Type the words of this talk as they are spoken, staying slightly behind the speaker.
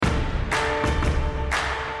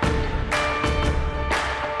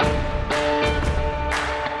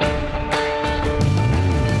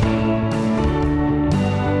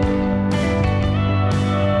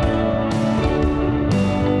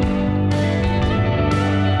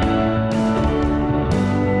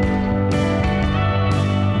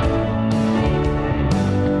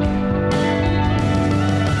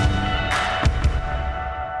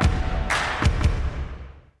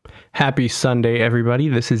Happy Sunday, everybody.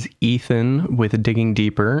 This is Ethan with Digging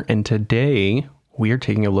Deeper, and today we are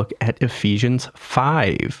taking a look at Ephesians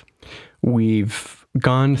 5. We've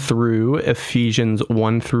gone through Ephesians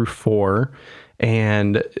 1 through 4,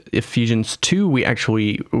 and Ephesians 2,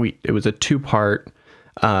 it was a two-part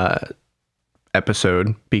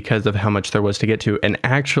episode because of how much there was to get to, and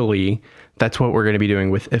actually that's what we're going to be doing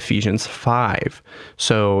with Ephesians 5.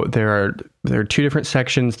 So there are two different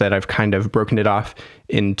sections that I've kind of broken it off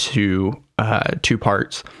into two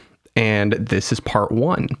parts, and this is part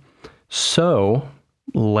 1. So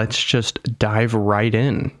let's just dive right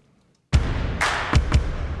in.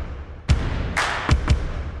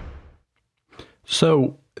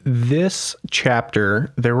 So this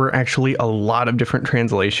chapter, there were actually a lot of different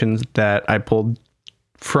translations that I pulled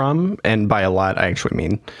from, and by a lot, I actually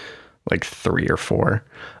mean like 3 or 4.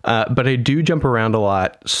 But I do jump around a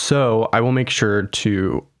lot, so I will make sure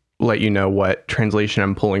to let you know what translation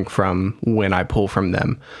I'm pulling from when I pull from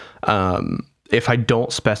them. If I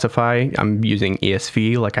don't specify, I'm using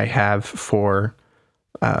ESV like I have for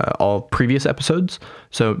all previous episodes,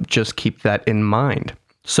 so just keep that in mind.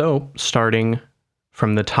 So starting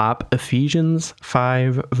from the top, Ephesians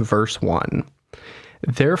 5, verse 1.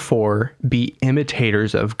 Therefore, be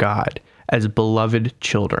imitators of God as beloved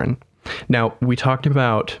children. Now, we talked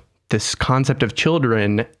about this concept of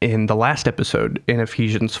children in the last episode in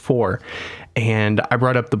Ephesians 4, and I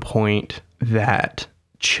brought up the point that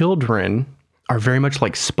children are very much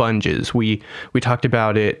like sponges. We talked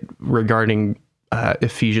about it regarding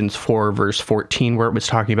Ephesians 4 verse 14, where it was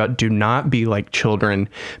talking about do not be like children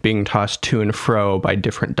being tossed to and fro by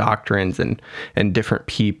different doctrines and different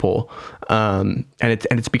people. And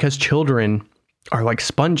it's because children are like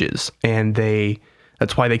sponges, and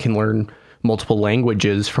that's why they can learn multiple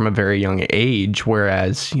languages from a very young age.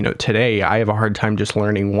 Whereas, today I have a hard time just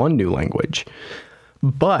learning one new language.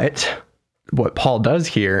 But what Paul does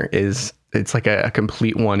here is it's like a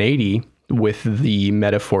complete 180 with the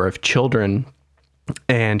metaphor of children.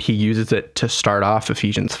 And he uses it to start off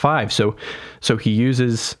Ephesians 5. So he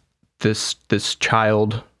uses this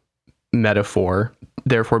child metaphor,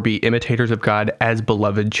 therefore be imitators of God as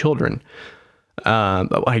beloved children.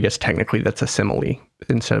 I guess technically that's a simile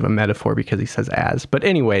instead of a metaphor because he says as. But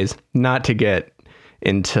anyways, not to get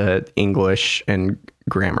into English and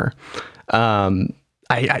grammar.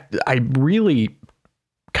 I really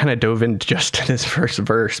kind of dove into just this first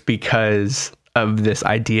verse because of this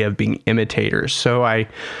idea of being imitators. So I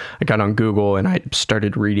got on Google and I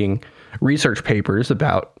started reading research papers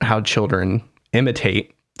about how children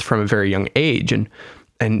imitate from a very young age.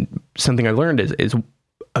 And something I learned is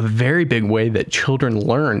a very big way that children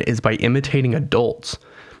learn is by imitating adults.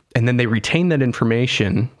 And then they retain that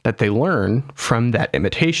information that they learn from that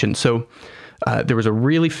imitation. So there was a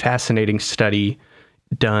really fascinating study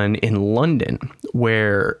done in London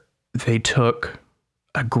where they took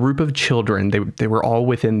a group of children. They were all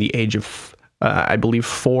within the age of, I believe,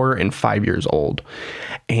 4 and 5 years old,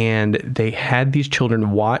 and they had these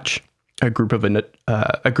children watch a group of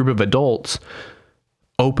adults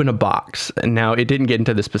open a box. And now it didn't get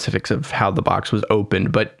into the specifics of how the box was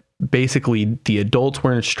opened, but basically the adults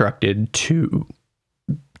were instructed to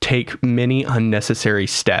take many unnecessary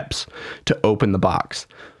steps to open the box.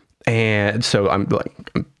 And so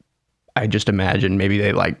I just imagine maybe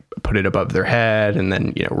they put it above their head and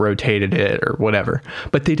then, rotated it or whatever.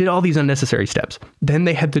 But they did all these unnecessary steps. Then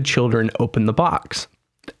they had the children open the box.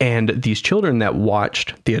 And these children that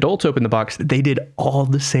watched the adults open the box, they did all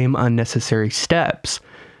the same unnecessary steps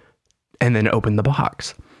and then opened the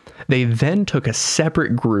box. They then took a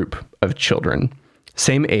separate group of children,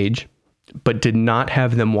 same age, but did not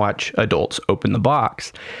have them watch adults open the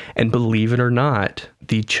box. And believe it or not,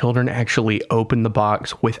 the children actually opened the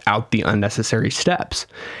box without the unnecessary steps.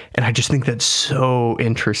 And I just think that's so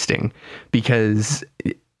interesting because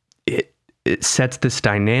it sets this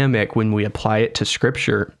dynamic when we apply it to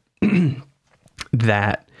scripture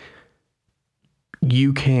that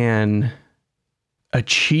you can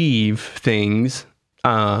achieve things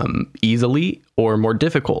easily or more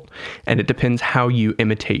difficult. And it depends how you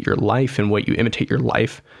imitate your life and what you imitate your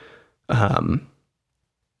life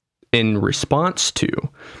in response to.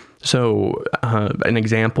 So an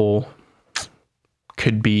example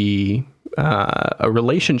could be a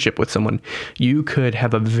relationship with someone. You could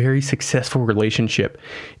have a very successful relationship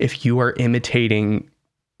if you are imitating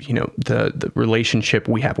the relationship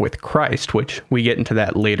we have with Christ, which we get into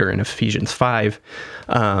that later in Ephesians 5.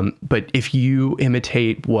 But if you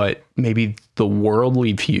imitate what maybe the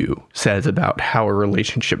worldly view says about how a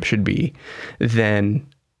relationship should be, then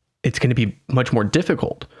it's going to be much more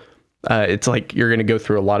difficult. It's like you're going to go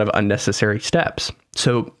through a lot of unnecessary steps.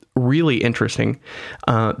 So really interesting.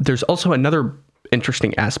 There's also another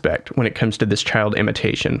interesting aspect when it comes to this child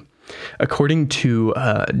imitation. According to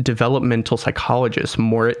developmental psychologist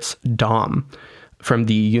Moritz Daum from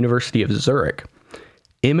the University of Zurich,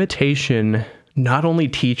 imitation not only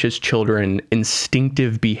teaches children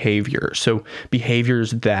instinctive behavior, so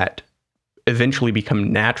behaviors that eventually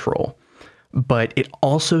become natural, but it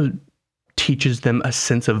also teaches them a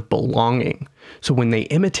sense of belonging. So when they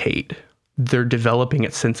imitate, they're developing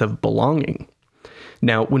a sense of belonging.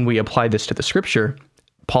 Now, when we apply this to the scripture,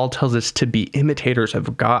 Paul tells us to be imitators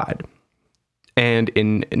of God. And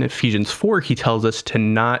in Ephesians 4, he tells us to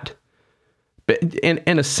not,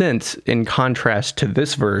 in a sense, in contrast to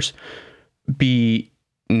this verse, be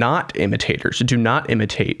not imitators. Do not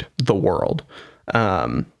imitate the world.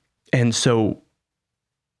 And so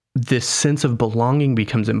this sense of belonging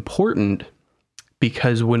becomes important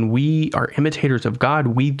because when we are imitators of God,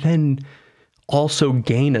 we then also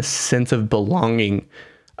gain a sense of belonging,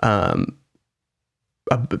 a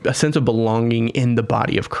sense of belonging in the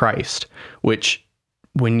body of Christ, which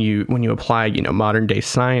when you apply, modern day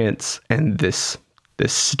science and this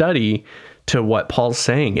study to what Paul's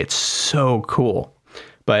saying, it's so cool.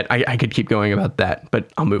 But I could keep going about that,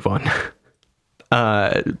 but I'll move on.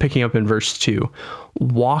 Picking up in verse 2,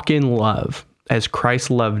 walk in love as Christ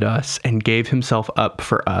loved us and gave himself up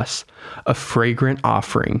for us, a fragrant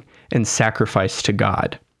offering and sacrifice to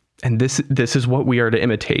God. And this is what we are to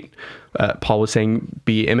imitate. Paul was saying,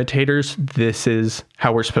 be imitators. This is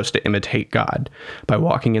how we're supposed to imitate God, by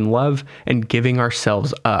walking in love and giving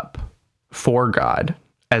ourselves up for God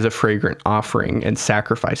as a fragrant offering and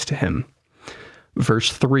sacrifice to him.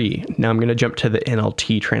 Verse 3, now I'm going to jump to the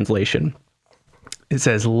NLT translation. It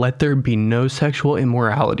says, let there be no sexual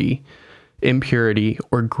immorality, impurity,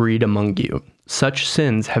 or greed among you. Such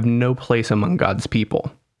sins have no place among God's people.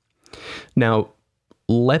 Now,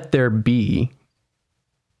 let there be,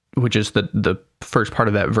 which is the first part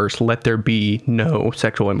of that verse, let there be no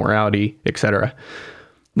sexual immorality, etc.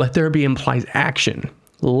 Let there be implies action.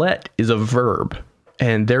 Let is a verb,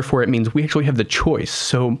 and therefore it means we actually have the choice.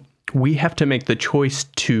 So we have to make the choice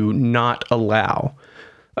to not allow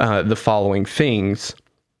the following things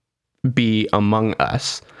be among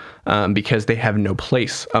us, because they have no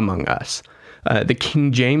place among us. The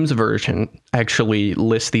King James Version actually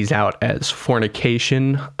lists these out as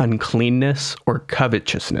fornication, uncleanness, or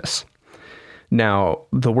covetousness. Now,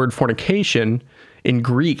 the word fornication, in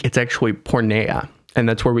Greek, it's actually porneia, and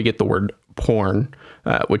that's where we get the word porn,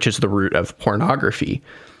 which is the root of pornography.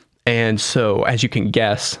 And so, as you can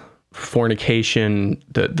guess, fornication,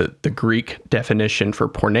 the Greek definition for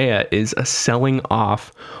porneia is a selling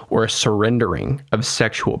off or a surrendering of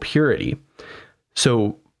sexual purity.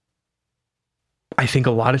 So I think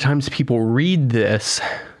a lot of times people read this,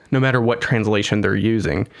 no matter what translation they're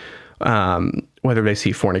using, whether they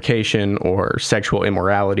see fornication or sexual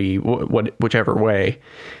immorality, whichever way,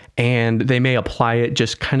 and they may apply it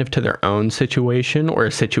just kind of to their own situation or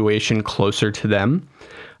a situation closer to them.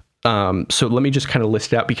 So let me just kind of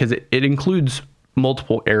list it out because it includes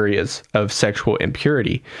multiple areas of sexual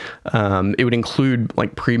impurity. It would include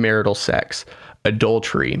like premarital sex,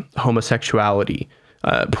 adultery, homosexuality,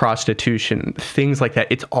 prostitution, things like that.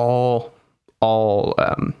 It's all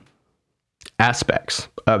aspects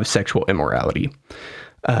of sexual immorality.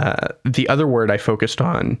 The other word I focused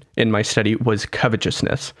on in my study was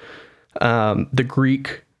covetousness. The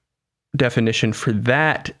Greek definition for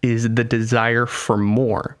that is the desire for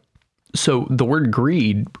more. So the word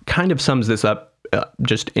greed kind of sums this up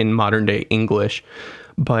just in modern day English,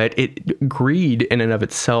 but greed in and of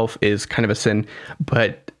itself is kind of a sin,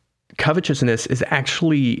 but covetousness is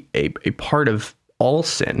actually a part of all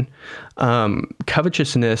sin.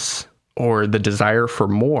 Covetousness, or the desire for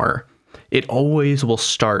more, it always will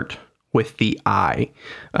start with the I.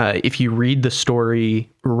 If you read the story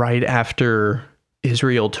right after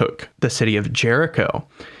Israel took the city of Jericho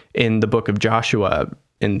in the book of Joshua,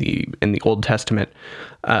 in the Old Testament,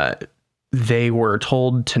 they were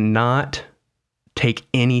told to not take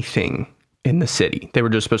anything in the city. They were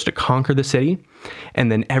just supposed to conquer the city,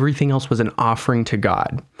 and then everything else was an offering to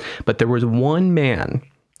God. But there was one man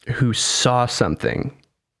who saw something,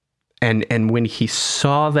 and when he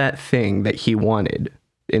saw that thing that he wanted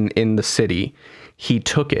in the city, he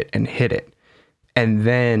took it and hid it. And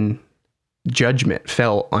then judgment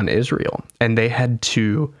fell on Israel, and they had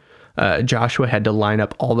to Joshua had to line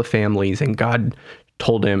up all the families, and God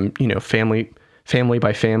told him, family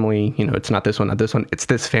by family, it's not this one, it's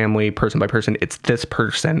this family, person by person, it's this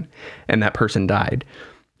person, and that person died.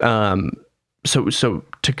 So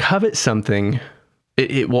to covet something,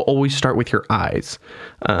 it will always start with your eyes.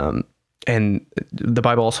 And the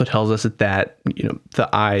Bible also tells us that, the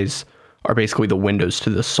eyes are basically the windows to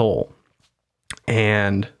the soul.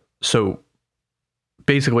 And so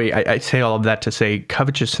basically, I say all of that to say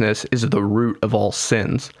covetousness is the root of all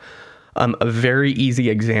sins. A very easy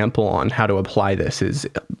example on how to apply this is,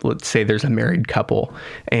 let's say there's a married couple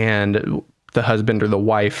and the husband or the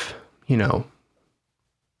wife,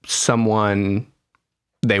 someone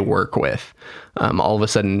they work with, all of a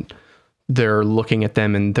sudden they're looking at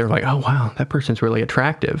them and they're like, oh, wow, that person's really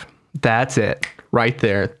attractive. That's it right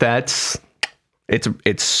there. It's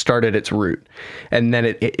started its root. And then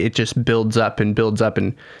it just builds up and builds up.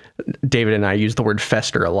 And David and I use the word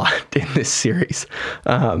fester a lot in this series.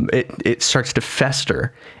 It starts to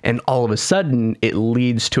fester, and all of a sudden it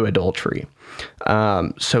leads to adultery.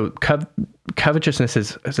 So covetousness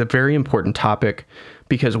is a very important topic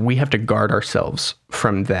because we have to guard ourselves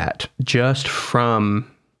from that, just from,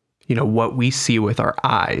 what we see with our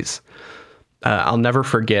eyes. I'll never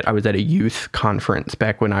forget, I was at a youth conference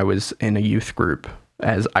back when I was in a youth group,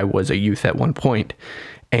 as I was a youth at one point.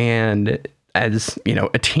 And as,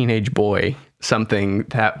 a teenage boy, something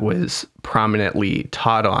that was prominently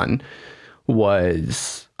taught on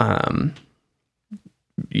was,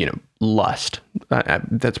 lust.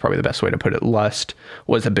 That's probably the best way to put it. Lust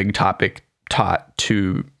was a big topic taught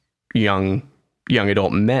to young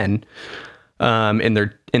adult men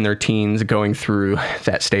in their teens, going through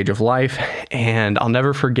that stage of life. And I'll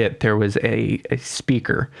never forget, there was a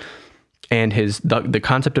speaker, and the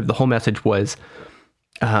concept of the whole message was,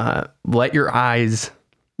 let your eyes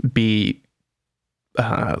be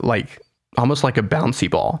almost like a bouncy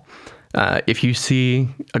ball. If you see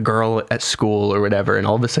a girl at school or whatever, and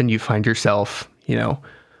all of a sudden you find yourself,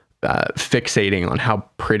 fixating on how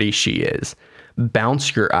pretty she is,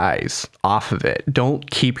 bounce your eyes off of it. Don't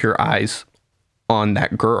keep your eyes on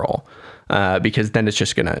that girl, because then it's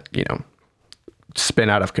just gonna, spin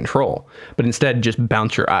out of control. But instead, just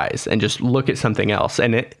bounce your eyes and just look at something else.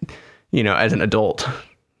 And it, as an adult,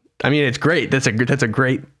 I mean, it's great. That's a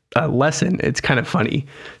great lesson. It's kind of funny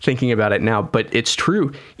thinking about it now, but it's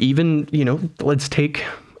true. Even, let's take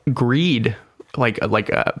greed, like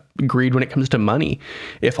greed when it comes to money.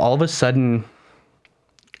 If all of a sudden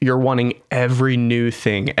you're wanting every new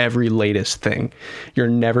thing, every latest thing, you're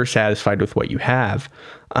never satisfied with what you have.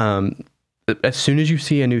 As soon as you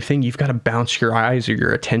see a new thing, you've got to bounce your eyes or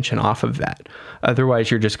your attention off of that.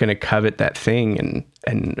 Otherwise, you're just going to covet that thing,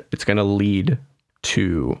 and it's going to lead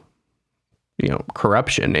to,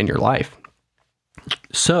 corruption in your life.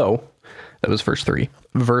 So that was verse 3.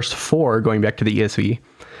 Verse 4, going back to the ESV,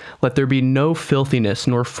 let there be no filthiness,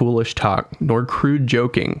 nor foolish talk, nor crude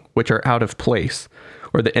joking, which are out of place.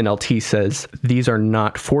 Or the NLT says, these are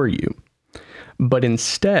not for you. But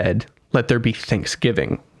instead, let there be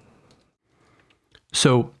thanksgiving.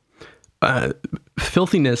 So,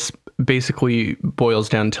 filthiness basically boils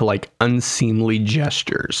down to unseemly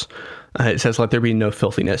gestures. It says, let there be no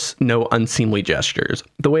filthiness, no unseemly gestures.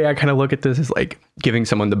 The way I kind of look at this is like giving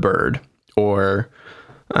someone the bird, or,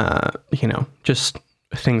 just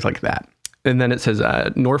things like that. And then it says,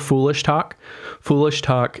 nor foolish talk. Foolish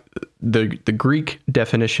talk, the Greek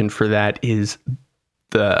definition for that is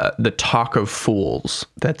the talk of fools.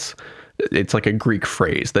 It's like a Greek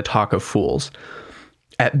phrase, the talk of fools.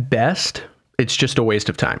 At best, it's just a waste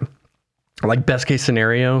of time. Like, best case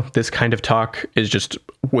scenario, this kind of talk is just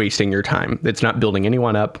wasting your time. It's not building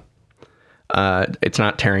anyone up. It's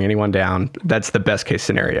not tearing anyone down. That's the best case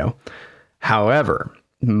scenario. However,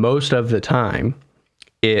 most of the time,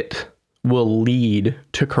 it will lead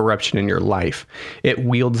to corruption in your life. It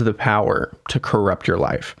wields the power to corrupt your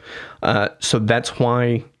life. So that's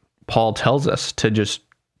why Paul tells us to just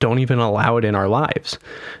don't even allow it in our lives.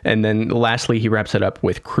 And then lastly, he wraps it up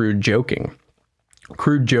with crude joking.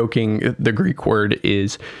 Crude joking, the Greek word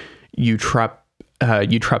is eutrapelia,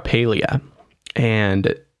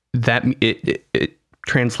 and that it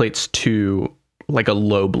translates to like a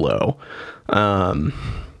low blow. Trying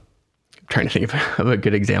to think of a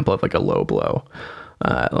good example of like a low blow.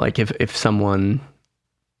 Like if someone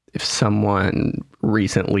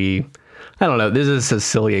recently, I don't know, this is a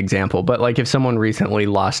silly example, but like if someone recently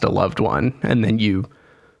lost a loved one and then you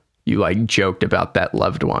like joked about that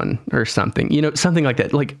loved one or something, something like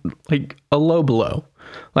that, like a low blow.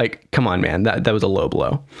 Like, come on, man, that was a low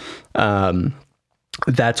blow.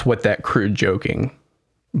 That's what that crude joking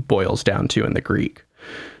boils down to in the Greek.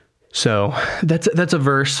 So that's a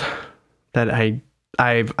verse that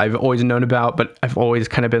I've always known about, but I've always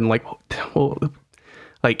kind of been like, well,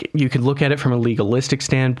 like you could look at it from a legalistic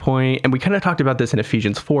standpoint, and we kind of talked about this in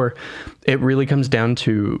Ephesians 4. It really comes down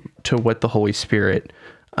to what the Holy Spirit,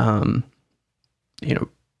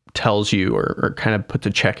 tells you or kind of puts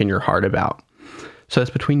a check in your heart about. So that's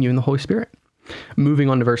between you and the Holy Spirit. Moving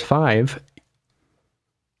on to verse 5,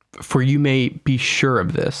 for you may be sure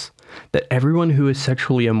of this, that everyone who is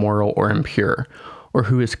sexually immoral or impure, or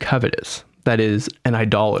who is covetous, that is, an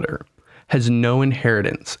idolater, has no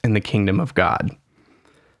inheritance in the kingdom of God.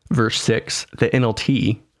 Verse 6, the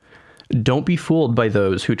NLT, don't be fooled by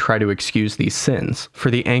those who try to excuse these sins, for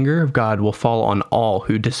the anger of God will fall on all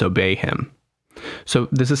who disobey him. So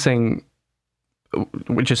this is saying,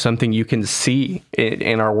 which is something you can see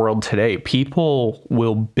in our world today. People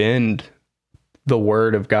will bend the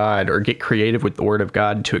word of God or get creative with the word of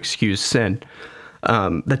God to excuse sin.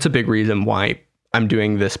 That's a big reason why I'm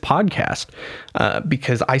doing this podcast,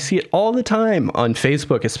 because I see it all the time on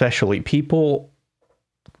Facebook, especially. People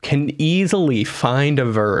can easily find a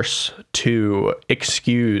verse to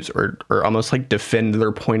excuse or almost like defend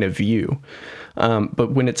their point of view.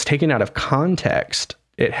 But when it's taken out of context,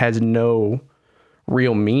 it has no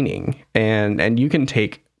real meaning. And you can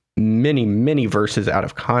take many, many verses out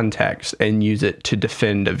of context and use it to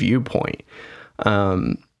defend a viewpoint.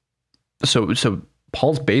 So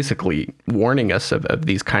Paul's basically warning us of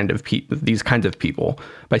these kinds of people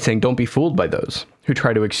by saying, don't be fooled by those who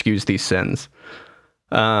try to excuse these sins.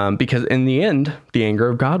 Because in the end, the anger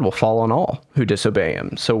of God will fall on all who disobey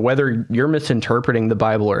him. So whether you're misinterpreting the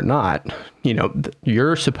Bible or not,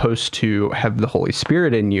 you're supposed to have the Holy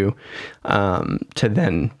Spirit in you, to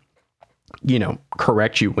then,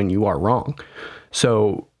 correct you when you are wrong.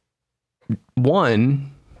 So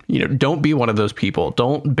don't be one of those people.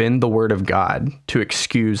 Don't bend the word of God to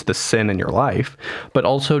excuse the sin in your life, but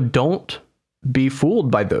also don't be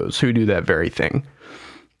fooled by those who do that very thing.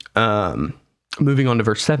 Moving on to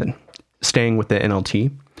verse 7, staying with the NLT,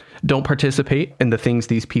 don't participate in the things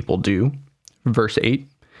these people do. Verse 8,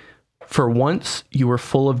 for once you were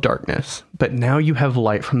full of darkness, but now you have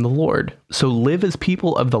light from the Lord. So live as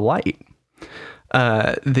people of the light.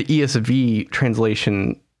 The ESV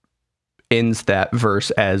translation ends that verse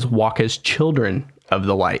as walk as children of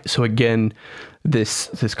the light. So again, this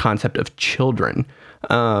concept of children.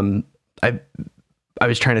 I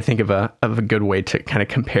was trying to think of a good way to kind of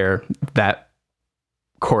compare that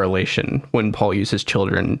correlation when Paul uses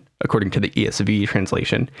children according to the ESV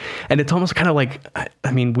translation. And it's almost kind of like,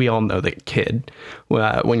 we all know the kid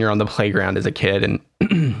when you're on the playground as a kid and,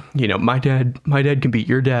 my dad can beat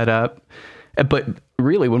your dad up. But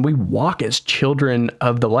really, when we walk as children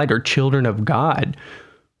of the light or children of God,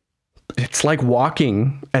 it's like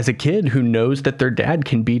walking as a kid who knows that their dad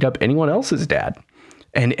can beat up anyone else's dad.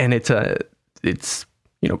 And it's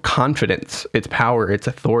confidence, it's power, it's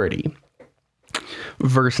authority.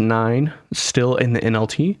 Verse 9, still in the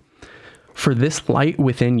NLT, for this light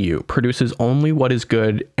within you produces only what is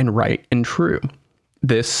good and right and true.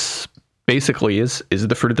 This basically is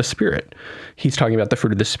the fruit of the Spirit. He's talking about the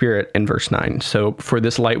fruit of the Spirit in verse 9. So for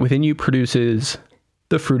this light within you produces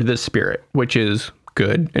the fruit of the Spirit, which is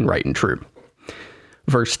good and right and true.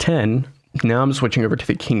 Verse 10, now I'm switching over to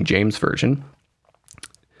the King James Version,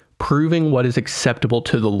 proving what is acceptable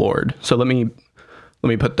to the Lord. So let me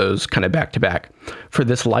put those kind of back to back. For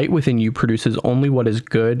this light within you produces only what is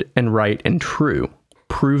good and right and true,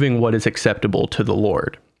 proving what is acceptable to the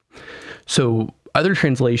Lord. So other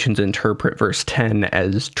translations interpret verse 10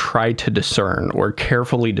 as try to discern or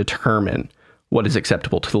carefully determine what is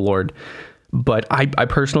acceptable to the Lord. But I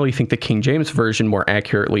personally think the King James Version more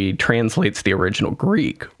accurately translates the original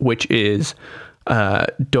Greek, which is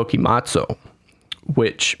dokimazo,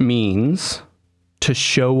 which means to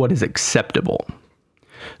show what is acceptable.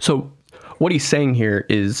 So what he's saying here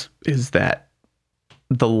is that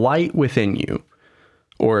the light within you,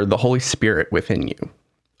 or the Holy Spirit within you,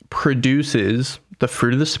 produces the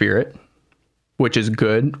fruit of the Spirit, which is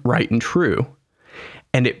good, right, and true.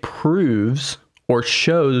 And it proves or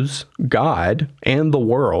shows God and the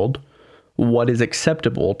world what is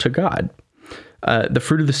acceptable to God. The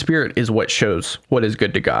fruit of the Spirit is what shows what is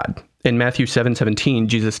good to God. In Matthew 7:17,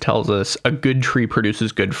 Jesus tells us a good tree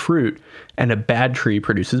produces good fruit and a bad tree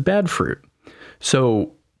produces bad fruit.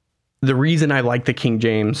 So the reason I like the King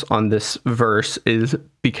James on this verse is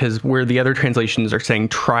because where the other translations are saying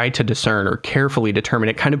try to discern or carefully determine,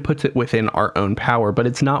 it kind of puts it within our own power, but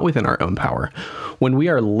it's not within our own power. When we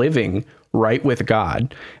are living right with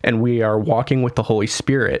God and we are walking with the Holy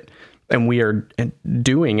Spirit and we are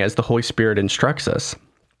doing as the Holy Spirit instructs us,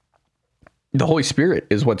 the Holy Spirit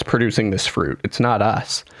is what's producing this fruit. It's not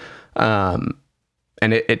us. And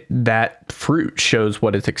that fruit shows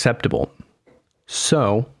what is acceptable.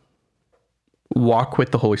 So walk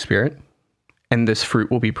with the Holy Spirit, and this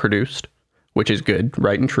fruit will be produced, which is good,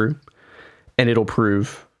 right, and true. And it'll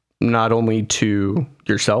prove not only to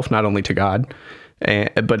yourself, not only to God,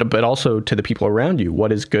 but also to the people around you,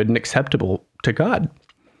 what is good and acceptable to God.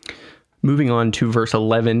 Moving on to verse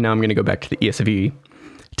 11, now I'm going to go back to the ESV.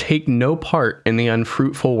 Take no part in the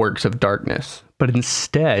unfruitful works of darkness, but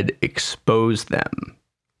instead expose them.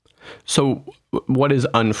 So what is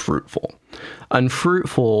unfruitful?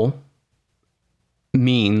 Unfruitful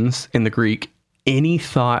means, in the Greek, any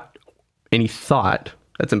thought,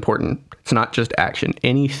 that's important. It's not just action.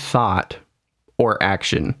 Any thought or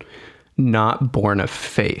action not born of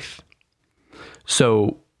faith.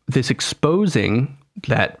 So this exposing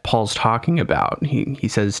that Paul's talking about, he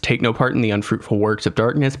says, take no part in the unfruitful works of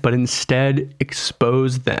darkness, but instead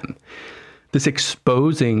expose them. This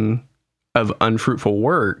exposing of unfruitful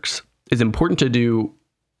works is important to do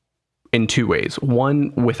in two ways.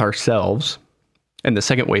 One, with ourselves, and the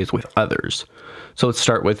second way is with others. So let's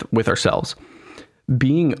start with ourselves.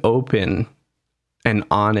 Being open and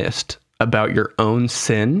honest about your own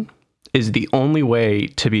sin is the only way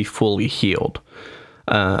to be fully healed.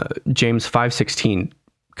 James 5:16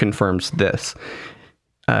 confirms this.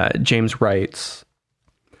 James writes,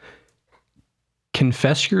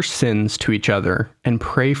 confess your sins to each other and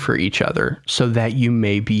pray for each other so that you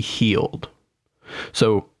may be healed.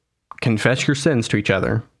 So confess your sins to each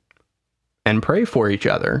other and pray for each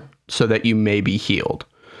other so that you may be healed.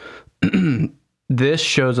 This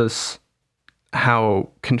shows us how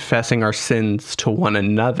confessing our sins to one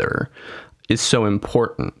another is so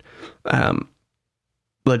important.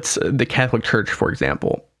 The Catholic Church, for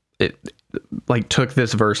example, it took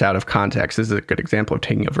this verse out of context. This is a good example of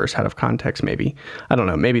taking a verse out of context, maybe. I don't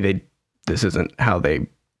know. Maybe this isn't how they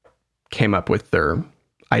came up with their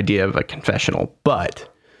idea of a confessional, but,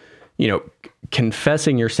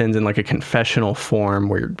 confessing your sins in like a confessional form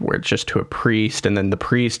where it's just to a priest, and then the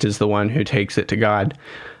priest is the one who takes it to God,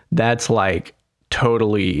 that's like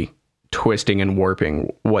totally twisting and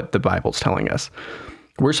warping what the Bible's telling us.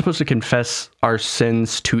 We're supposed to confess our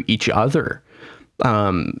sins to each other,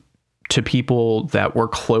 to people that we're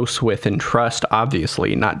close with and trust,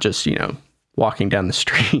 obviously, not just, walking down the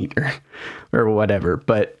street or whatever.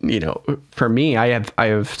 But, for me, I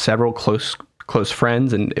have several close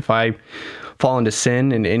friends, and if I fall into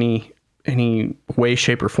sin in any way,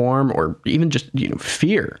 shape, or form, or even just,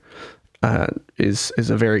 fear, is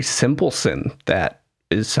a very simple sin that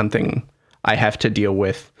is something I have to deal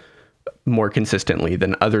with more consistently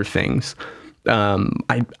than other things.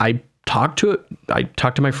 I talk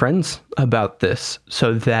to my friends about this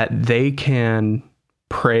so that they can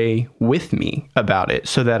pray with me about it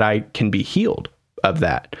so that I can be healed of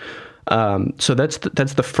that. So that's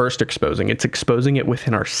the first exposing. It's exposing it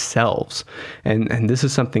within ourselves. And this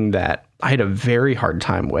is something that I had a very hard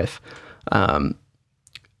time with,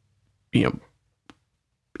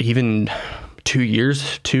 even 3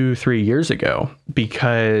 years ago,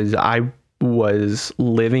 because I was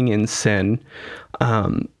living in sin,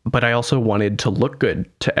 but I also wanted to look good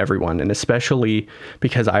to everyone, and especially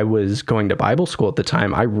because I was going to Bible school at the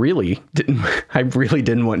time, I really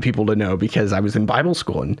didn't want people to know, because I was in Bible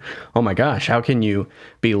school, and oh my gosh, how can you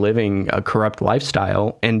be living a corrupt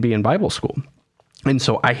lifestyle and be in Bible school? And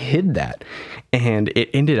so I hid that, and it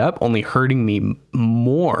ended up only hurting me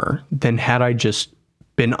more than had I just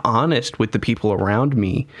been honest with the people around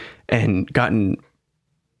me and gotten,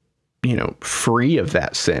 free of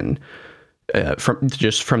that sin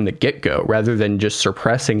from the get-go, rather than just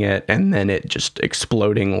suppressing it and then it just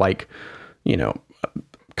exploding like,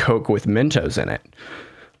 Coke with Mentos in it.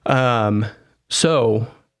 So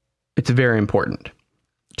it's very important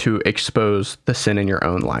to expose the sin in your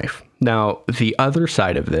own life. Now, the other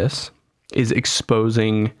side of this is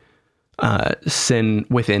exposing sin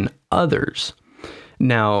within others.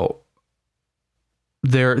 Now,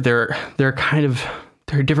 there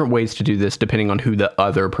are different ways to do this depending on who the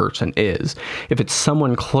other person is. If it's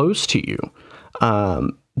someone close to you,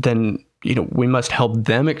 then we must help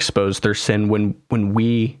them expose their sin when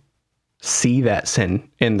we see that sin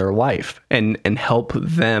in their life, and help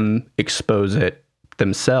them expose it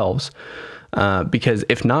themselves. Because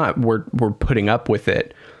if not, we're putting up with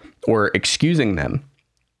it or excusing them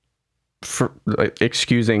for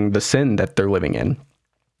excusing the sin that they're living in.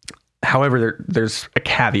 However, there's a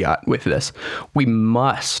caveat with this. We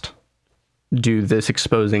must do this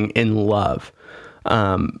exposing in love.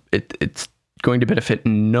 It's going to benefit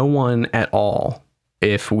no one at all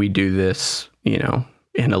if we do this,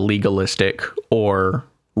 in a legalistic or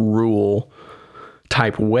rule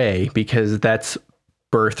type way, because that's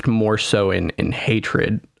birthed more so in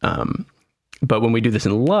hatred. But when we do this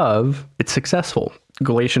in love, it's successful.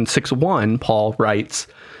 Galatians 6:1, Paul writes,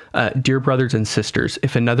 dear brothers and sisters,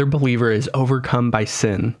 if another believer is overcome by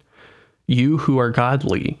sin, You who are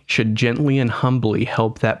godly should gently and humbly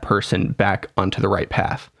help that person back onto the right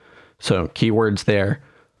path. So keywords there,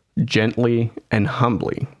 gently and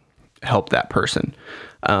humbly help that person.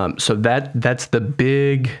 So that's the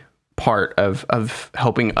big part of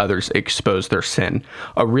helping others expose their sin.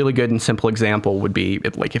 A really good and simple example would be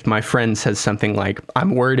if my friend says something like,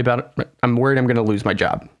 I'm worried I'm going to lose my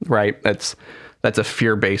job, right? That's a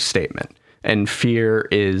fear-based statement, and fear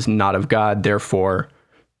is not of God. Therefore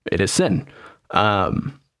it is sin.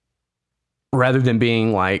 Rather than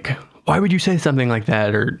being like, why would you say something like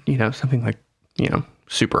that? Or, something like,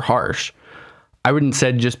 super harsh. I would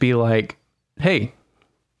instead just be like, hey,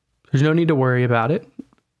 there's no need to worry about it.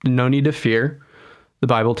 No need to fear. The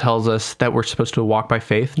Bible tells us that we're supposed to walk by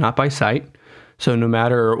faith, not by sight. So no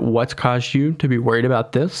matter what's caused you to be worried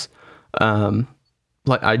about this,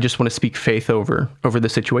 I just want to speak faith over the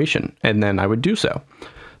situation. And then I would do so.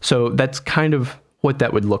 So that's kind of what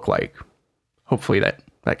that would look like. Hopefully that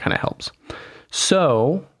kind of helps.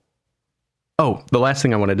 So, the last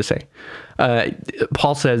thing I wanted to say.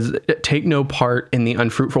 Paul says, take no part in the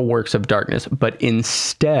unfruitful works of darkness, but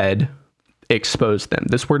instead expose them.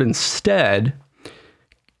 This word instead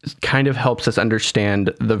kind of helps us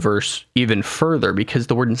understand the verse even further, because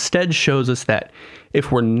the word instead shows us that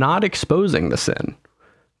if we're not exposing the sin,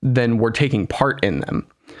 then we're taking part in them.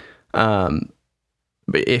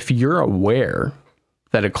 But if you're aware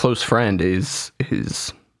that a close friend is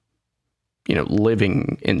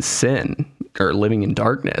living in sin or living in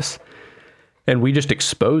darkness, and we just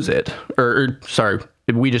expose it,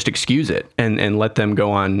 we just excuse it and let them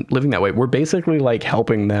go on living that way, we're basically like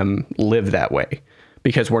helping them live that way,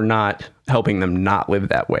 because we're not helping them not live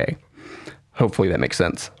that way. Hopefully that makes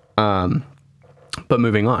sense. But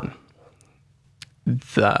moving on.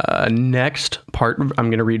 The next part, I'm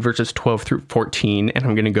going to read verses 12 through 14, and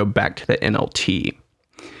I'm going to go back to the NLT.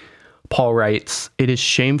 Paul writes, "It is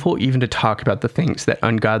shameful even to talk about the things that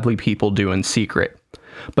ungodly people do in secret,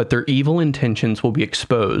 but their evil intentions will be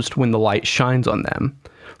exposed when the light shines on them,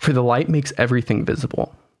 for the light makes everything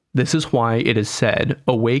visible. This is why it is said,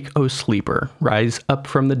 'Awake, O sleeper, rise up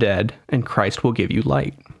from the dead, and Christ will give you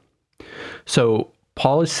light.'" So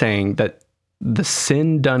Paul is saying that the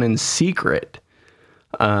sin done in secret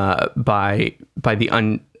by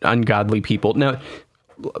the ungodly people. Now,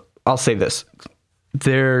 I'll say this.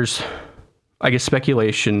 There's, I guess,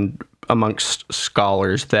 speculation amongst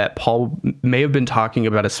scholars that Paul may have been talking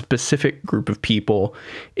about a specific group of people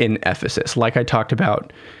in Ephesus. Like I talked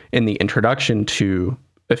about in the introduction to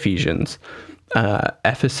Ephesians,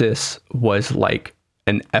 Ephesus was like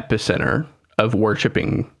an epicenter of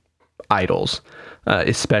worshiping idols,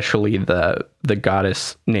 especially the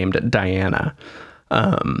goddess named Diana.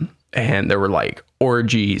 And there were like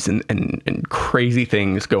orgies and crazy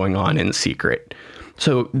things going on in secret.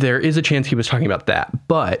 So there is a chance he was talking about that,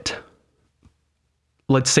 but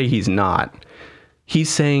let's say he's not. He's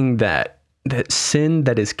saying that sin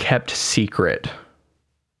that is kept secret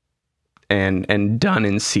and done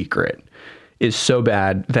in secret is so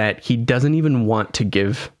bad that he doesn't even want to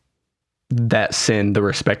give that sin the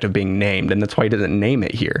respect of being named. And that's why he doesn't name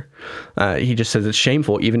it here. He just says it's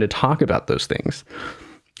shameful even to talk about those things.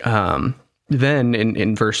 Then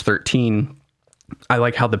in verse 13, I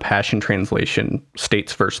like how the Passion Translation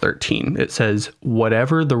states verse 13. It says,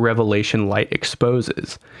 "Whatever the revelation light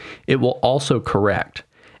exposes, it will also correct,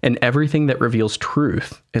 and everything that reveals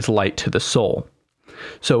truth is light to the soul."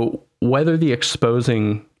 So whether the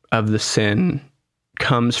exposing of the sin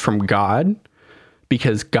comes from God,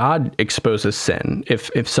 because God exposes sin.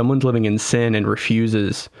 If someone's living in sin and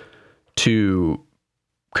refuses to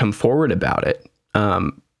come forward about it,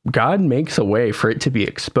 God makes a way for it to be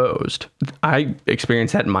exposed. I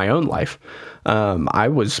experienced that in my own life. I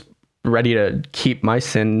was ready to keep my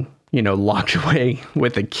sin, locked away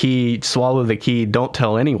with a key, swallow the key, don't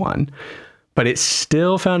tell anyone. But it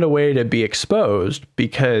still found a way to be exposed,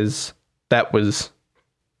 because that was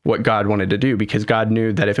what God wanted to do, because God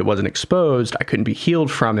knew that if it wasn't exposed, I couldn't be healed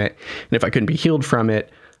from it. And if I couldn't be healed from it,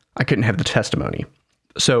 I couldn't have the testimony.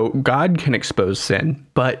 So God can expose sin,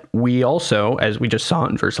 but we also, as we just saw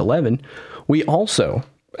in verse 11, we also,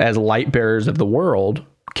 as light bearers of the world,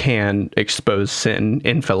 can expose sin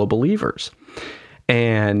in fellow believers.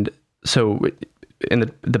 And so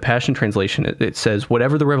in the Passion Translation, it says,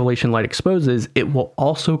 "Whatever the revelation light exposes, it will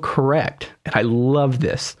also correct." And I love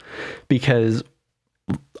this, because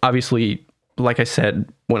obviously, like I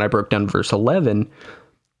said, when I broke down verse 11,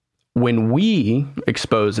 when we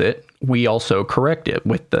expose it, we also correct it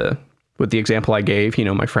with the example I gave.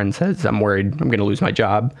 My friend says, "I'm worried I'm going to lose my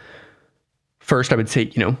job." First, I would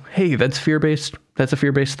say, hey, that's fear-based. That's a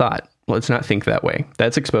fear-based thought. Let's not think that way.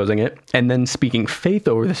 That's exposing it. And then speaking faith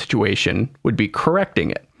over the situation would be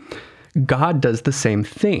correcting it. God does the same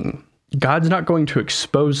thing. God's not going to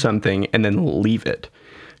expose something and then leave it.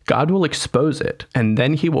 God will expose it and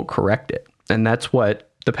then he will correct it. And that's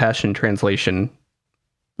what the Passion Translation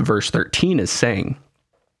verse 13 is saying.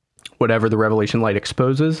 Whatever the revelation light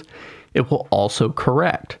exposes, it will also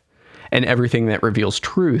correct. And everything that reveals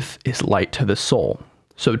truth is light to the soul.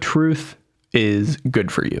 So truth is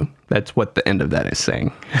good for you. That's what the end of that is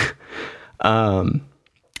saying.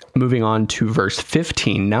 Moving on to verse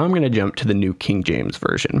 15. Now I'm going to jump to the New King James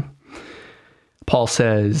Version. Paul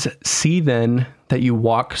says, "See then that you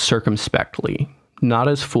walk circumspectly, not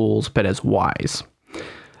as fools, but as wise."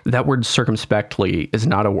 That word circumspectly is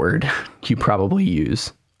not a word you probably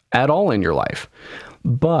use at all in your life.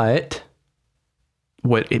 But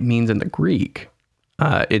what it means in the Greek,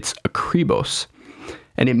 it's akribos,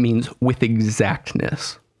 and it means with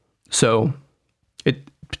exactness. So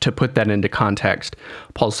to put that into context,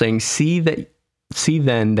 Paul's saying, see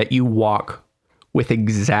then that you walk with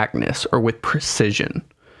exactness or with precision,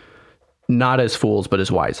 not as fools, but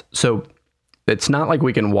as wise. So it's not like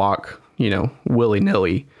we can walk,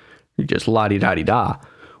 willy-nilly, just la-di-da-di-da.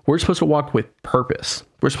 We're supposed to walk with purpose.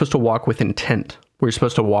 We're supposed to walk with intent. We're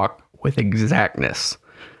supposed to walk with exactness.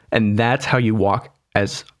 And that's how you walk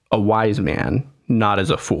as a wise man, not as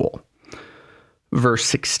a fool. Verse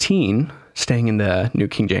 16, staying in the New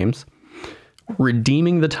King James,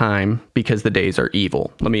 redeeming the time because the days are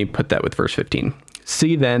evil. Let me put that with verse 15.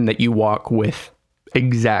 See then that you walk with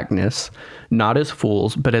exactness, not as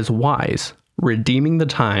fools, but as wise, redeeming the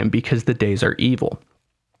time because the days are evil.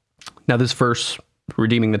 Now this verse,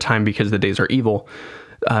 redeeming the time because the days are evil,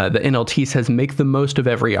 the NLT says, make the most of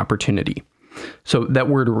every opportunity. So that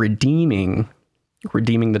word redeeming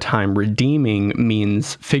the time, redeeming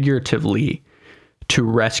means figuratively to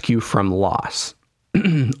rescue from loss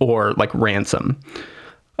or like ransom.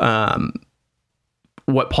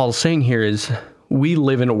 What Paul's saying here is we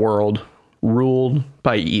live in a world ruled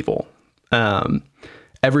by evil.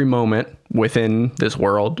 Every moment within this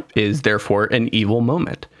world is therefore an evil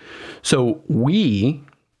moment. So we,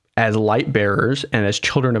 as light bearers and as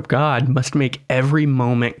children of God, must make every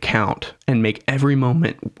moment count and make every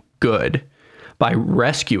moment good by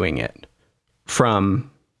rescuing it from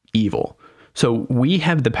evil. So we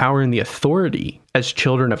have the power and the authority as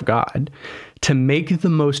children of God to make the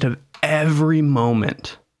most of every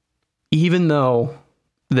moment, even though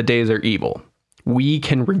the days are evil. We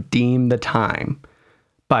can redeem the time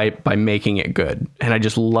by making it good. And I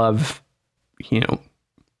just love,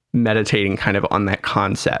 meditating kind of on that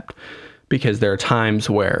concept, because there are times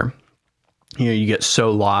where, you get so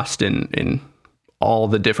lost in all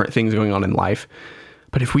the different things going on in life.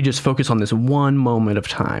 But if we just focus on this one moment of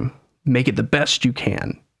time, make it the best you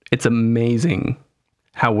can, it's amazing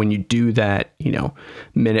how when you do that,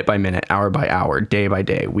 minute by minute, hour by hour, day by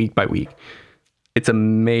day, week by week, it's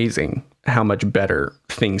amazing how much better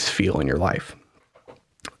things feel in your life.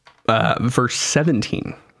 Verse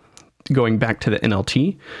 17, going back to the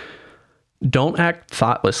NLT, don't act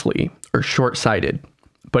thoughtlessly or short-sighted,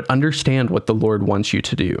 but understand what the Lord wants you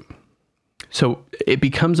to do. So it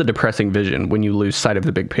becomes a depressing vision when you lose sight of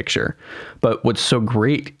the big picture. But what's so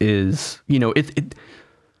great is,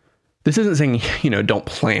 this isn't saying, don't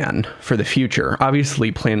plan for the future.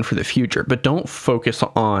 Obviously plan for the future, but don't focus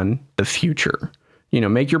on the future.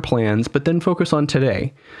 Make your plans, but then focus on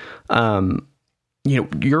today.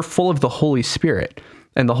 You're full of the Holy Spirit,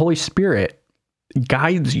 and the Holy Spirit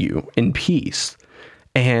guides you in peace.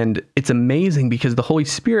 And it's amazing because the Holy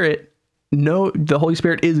Spirit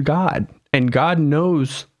is God, and God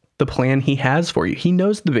knows the plan he has for you. He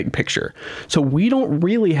knows the big picture. So we don't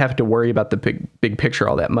really have to worry about the big picture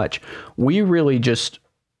all that much. We really just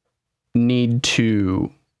need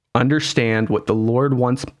to understand what the Lord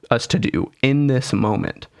wants us to do in this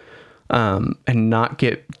moment, and not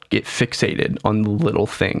get fixated on the little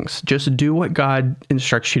things. Just do what God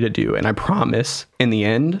instructs you to do. And I promise in the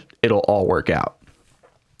end, it'll all work out.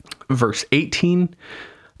 Verse 18,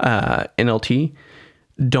 NLT,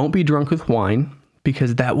 don't be drunk with wine,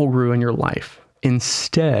 because that will ruin your life.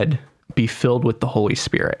 Instead, be filled with the Holy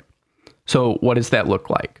Spirit. So what does that look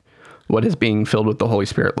like? What does being filled with the Holy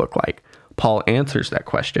Spirit look like? Paul answers that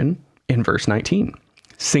question in verse 19.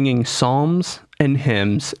 Singing psalms and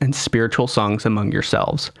hymns and spiritual songs among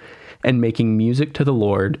yourselves, and making music to the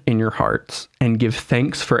Lord in your hearts, and give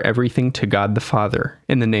thanks for everything to God the Father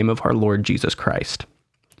in the name of our Lord Jesus Christ.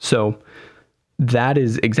 So that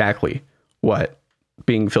is exactly what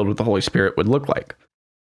being filled with the Holy Spirit would look like.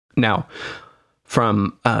 Now,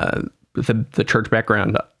 from the church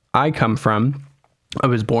background I come from, I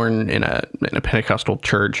was born in a Pentecostal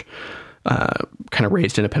church, kind of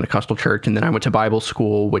raised in a Pentecostal church, and then I went to Bible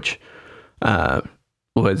school, which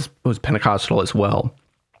was Pentecostal as well.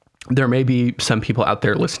 There may be some people out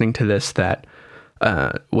there listening to this that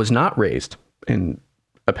was not raised in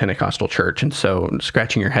a Pentecostal church, and so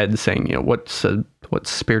scratching your head saying, what's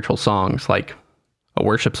spiritual songs, like a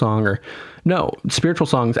worship song? Or no, spiritual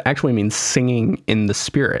songs actually means singing in the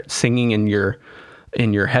Spirit, singing in your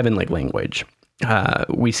heavenly language.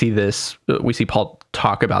 We see Paul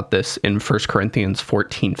talk about this in 1 Corinthians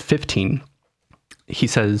 14:15. He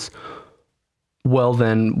says, "Well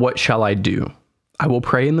then, what shall I do? I will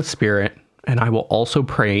pray in the Spirit, and I will also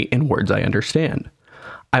pray in words I understand.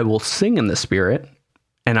 I will sing in the Spirit,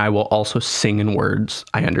 and I will also sing in words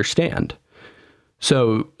I understand."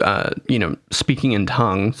 So, speaking in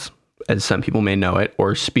tongues, as some people may know it,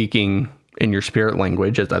 or speaking in your spirit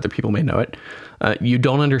language, as other people may know it, you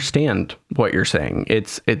don't understand what you're saying.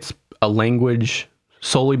 It's a language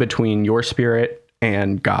solely between your spirit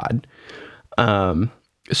and God.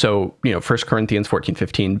 So 1 Corinthians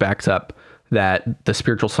 14:15 backs up that the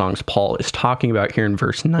spiritual songs Paul is talking about here in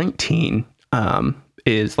verse 19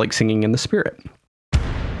 is like singing in the Spirit.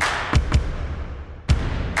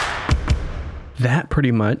 That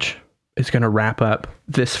pretty much is going to wrap up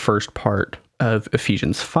this first part of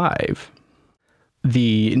Ephesians 5.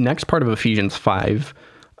 The next part of Ephesians 5,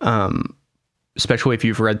 especially if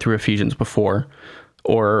you've read through Ephesians before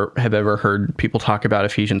or have ever heard people talk about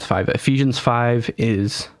Ephesians 5, Ephesians 5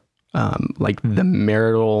 is like the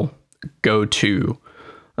marital go-to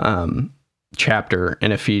chapter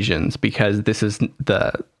in Ephesians, because this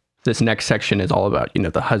next section is all about,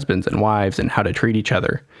 the husbands and wives and how to treat each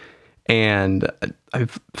other. And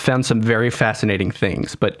I've found some very fascinating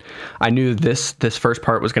things, but I knew this first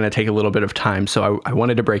part was going to take a little bit of time, so I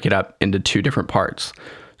wanted to break it up into two different parts.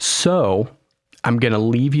 So I'm going to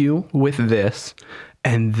leave you with this,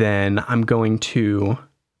 and then I'm going to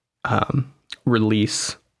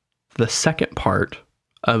release the second part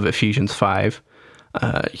of Ephesians 5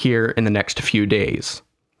 here in the next few days.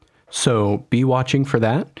 So be watching for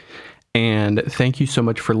that, and thank you so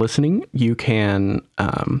much for listening. You can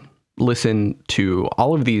listen to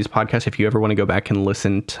all of these podcasts if you ever want to go back and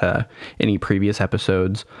listen to any previous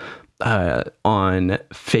episodes on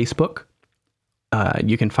Facebook.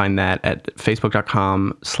 You can find that at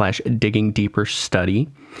facebook.com/diggingdeeperstudy.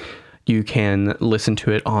 You can listen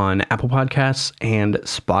to it on Apple Podcasts and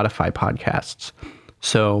Spotify podcasts.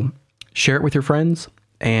 So share it with your friends,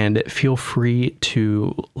 and feel free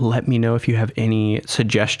to let me know if you have any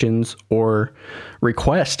suggestions or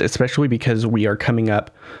requests, especially because we are coming up.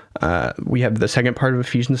 We have the second part of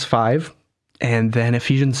Ephesians 5 and then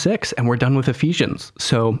Ephesians 6, and we're done with Ephesians.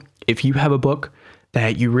 So if you have a book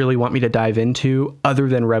that you really want me to dive into other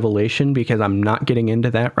than Revelation, because I'm not getting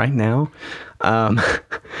into that right now,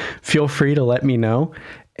 feel free to let me know,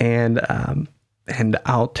 and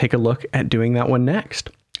I'll take a look at doing that one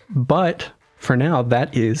next. But for now,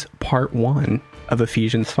 that is part 1 of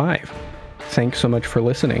Ephesians 5. Thanks so much for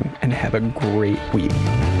listening, and have a great week.